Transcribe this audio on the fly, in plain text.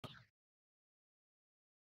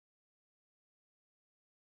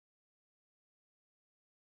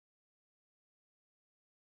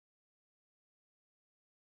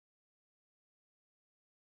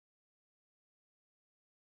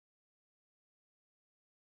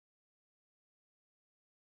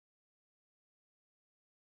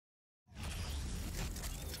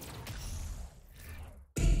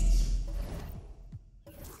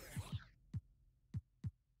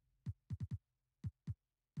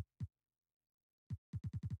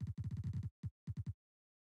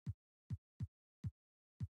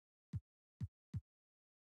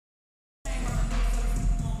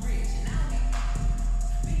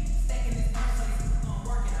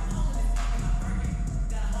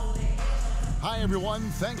Hi, everyone.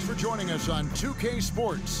 Thanks for joining us on 2K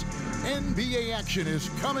Sports. NBA action is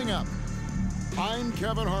coming up. I'm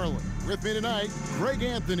Kevin Harlan. With me tonight, Greg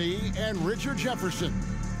Anthony and Richard Jefferson.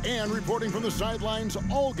 And reporting from the sidelines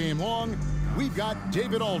all game long, we've got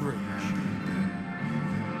David Aldridge.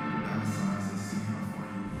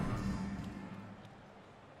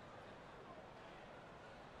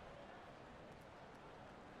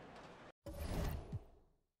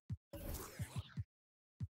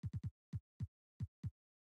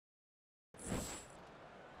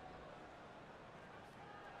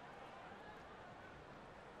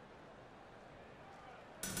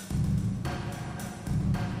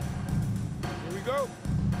 Go.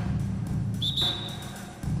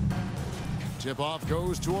 Tip-off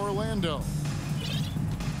goes to Orlando.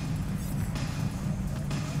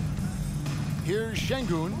 Here's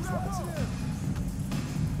Şengün.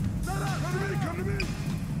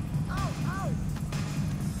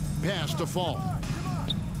 Pass to Fall.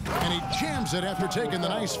 And he jams it after taking the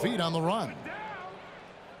nice feed on the run.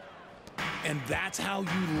 And that's how you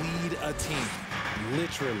lead a team,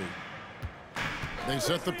 literally. They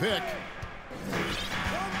set the pick.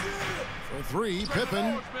 For three,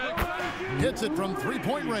 Pippen hits it from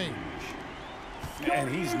three-point range.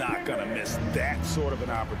 And he's not going to miss that sort of an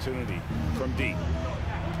opportunity from deep.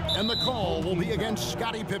 And the call will be against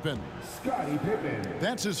Scottie Pippen. Scottie Pippen.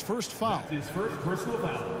 That's his first foul. That's his first personal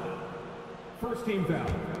foul. First team foul.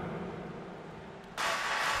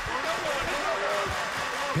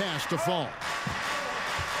 Pass to Fall.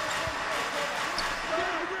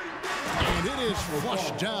 And it is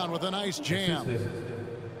flushed down with a nice jam.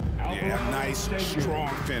 Yeah, nice, strong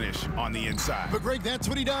finish on the inside. But Greg, that's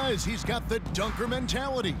what he does. He's got the dunker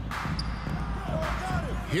mentality.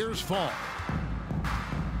 Here's Fall.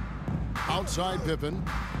 Outside Pippen.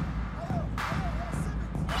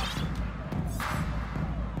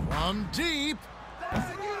 From deep.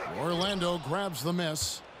 Orlando grabs the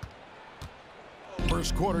miss.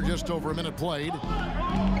 First quarter, just over a minute played.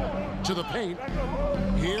 To the paint.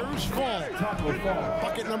 Here's Fall.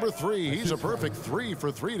 Bucket number 3. He's a perfect 3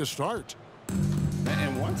 for 3 to start.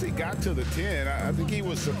 And once he got to the 10, I think he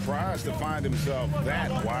was surprised to find himself that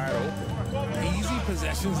wide open. Easy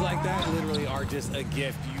possessions like that literally are just a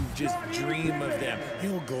gift. You just dream of them.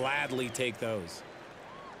 He'll gladly take those.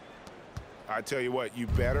 I tell you what, you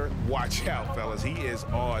better watch out, fellas. He is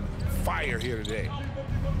on fire here today.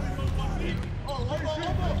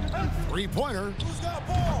 Three-pointer.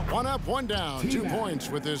 One up, one down. 2 points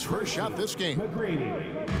with his first shot this game.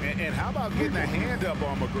 And how about getting a hand up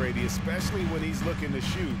on McGrady, especially when he's looking to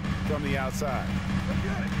shoot from the outside.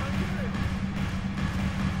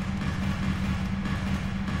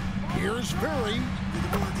 Here's Perry.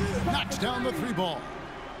 Knocks down the 3-ball.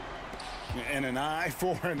 And an eye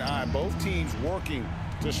for an eye. Both teams working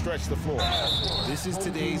to stretch the floor. This is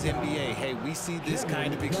today's NBA. Hey, we see this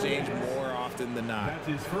kind of exchange more often than not. That's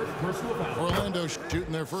his first personal foul. Orlando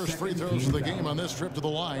shooting their first free throws of the game on this trip to the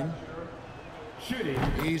line. Shooting.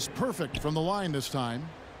 He's perfect from the line this time.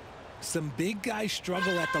 Some big guys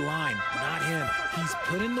struggle at the line, not him. He's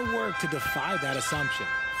put in the work to defy that assumption.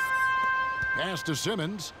 Pass to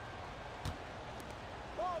Simmons.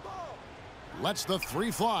 Lets the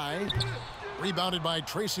 3 fly. Rebounded by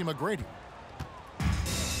Tracy McGrady.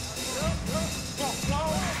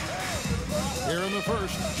 Here in the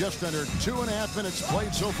first, just under 2.5 minutes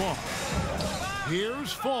played so far.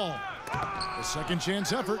 Here's Fall. The second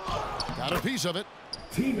chance effort. Got a piece of it.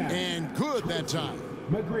 And good that time.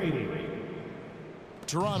 McGrady.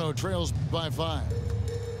 Toronto trails by 5.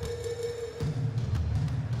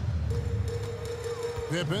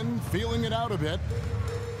 Pippen feeling it out a bit.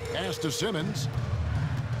 Pass to Simmons.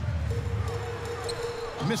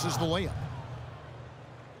 Misses the layup.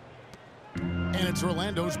 And it's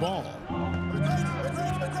Orlando's ball.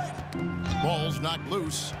 Ball's knocked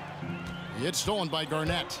loose. It's stolen by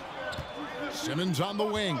Garnett. Simmons on the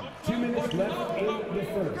wing. 2 minutes left in the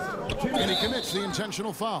first. And he commits the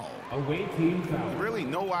intentional foul. Away team foul. Really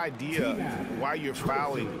no idea why you're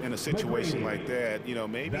fouling in a situation like that. You know,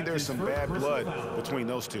 maybe there's some bad blood between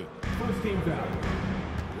those two. First team foul.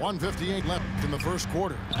 1:58 left in the first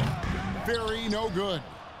quarter. Very no good.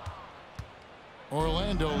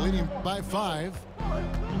 Orlando leading by 5.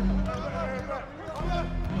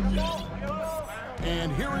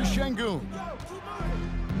 And here is Şengün.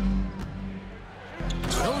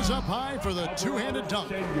 Goes up high for the two-handed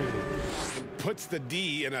dunk. Puts the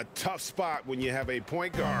D in a tough spot when you have a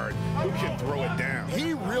point guard who can throw it down.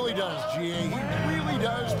 He really does, GA. He really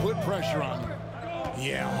does put pressure on you.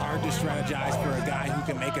 Yeah, hard to strategize for a guy who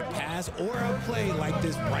can make a pass or a play like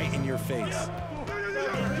this right in your face.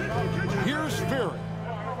 Here's Fury.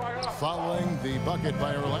 following the bucket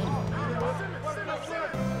by Orlando.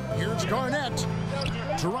 Here's Garnett.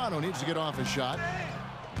 Toronto needs to get off his shot.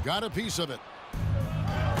 Got a piece of it.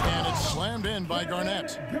 And it's slammed in by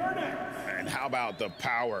Garnett. And how about the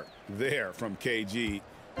power there from KG? He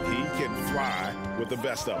can fly with the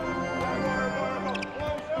best of them.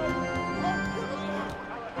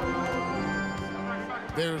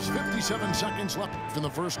 There's 57 seconds left in the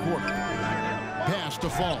first quarter. Pass to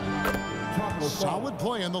Fall. Solid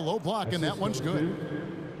play in the low block, and that one's good.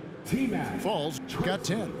 Falls got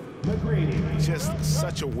 10. Just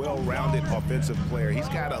such a well-rounded offensive player. He's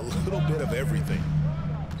got a little bit of everything.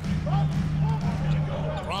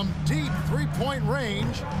 From deep three-point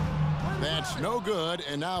range, that's no good,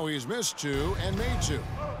 and now he's missed two and made two.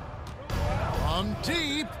 From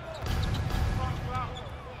deep.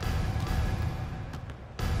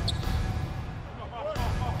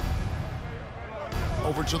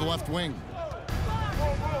 Over to the left wing.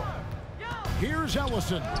 Here's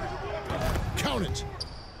Ellison. Count it.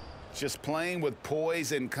 Just playing with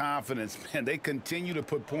poise and confidence. Man, they continue to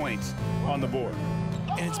put points on the board.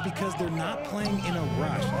 And it's because they're not playing in a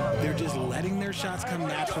rush. They're just letting their shots come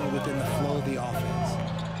naturally within the flow of the offense.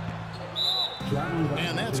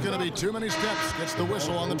 And that's going to be too many steps. Gets the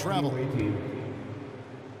whistle on the travel.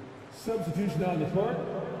 Substitution on the court.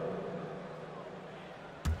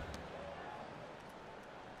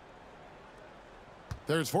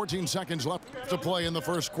 There's 14 seconds left to play in the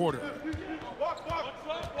first quarter.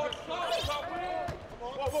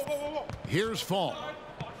 Here's Fall.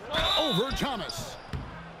 Over Thomas.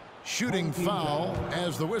 Shooting foul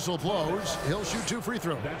as the whistle blows. He'll shoot two free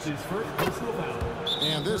throws. That's his first personal foul.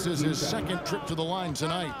 And this is his second trip to the line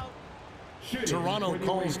tonight. Toronto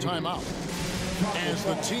calls timeout. As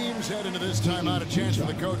the teams head into this timeout, a chance for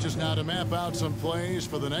the coaches now to map out some plays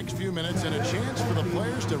for the next few minutes and a chance for the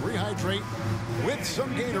players to rehydrate with some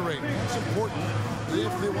Gatorade. It's important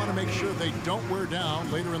if they want to make sure they don't wear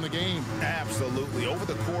down later in the game. Absolutely. Over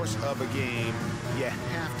the course of a game, you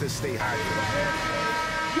have to stay hydrated.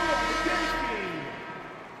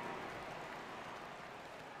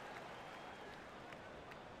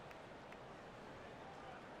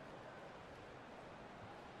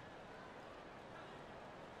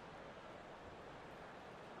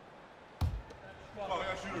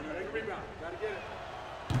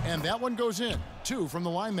 And that one goes in. Two from the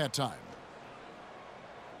line that time.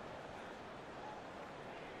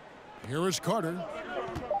 Here is Carter.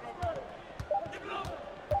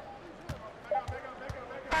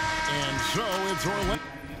 And so it's Orlando.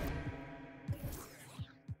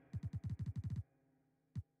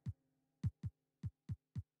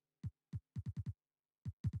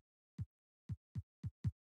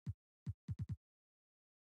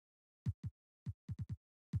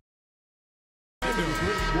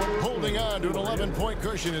 Holding on to an 11-point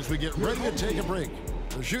cushion as we get ready to take a break.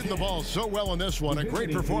 They're shooting the ball so well in this one. A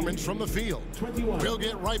great performance from the field. We'll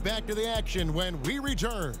get right back to the action when we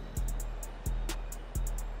return.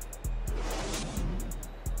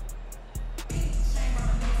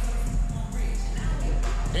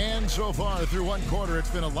 And so far through one quarter, it's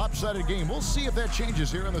been a lopsided game. We'll see if that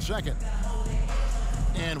changes here in the second.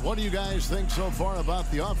 And what do you guys think so far about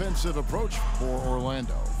the offensive approach for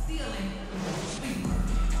Orlando?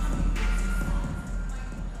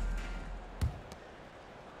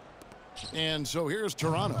 And so here's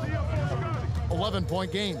Toronto.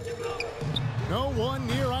 11-point game. No one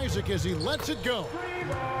near Isaac as he lets it go.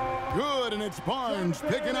 Good, and it's Barnes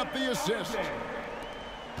picking up the assist.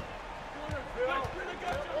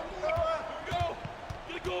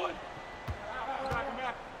 Get going.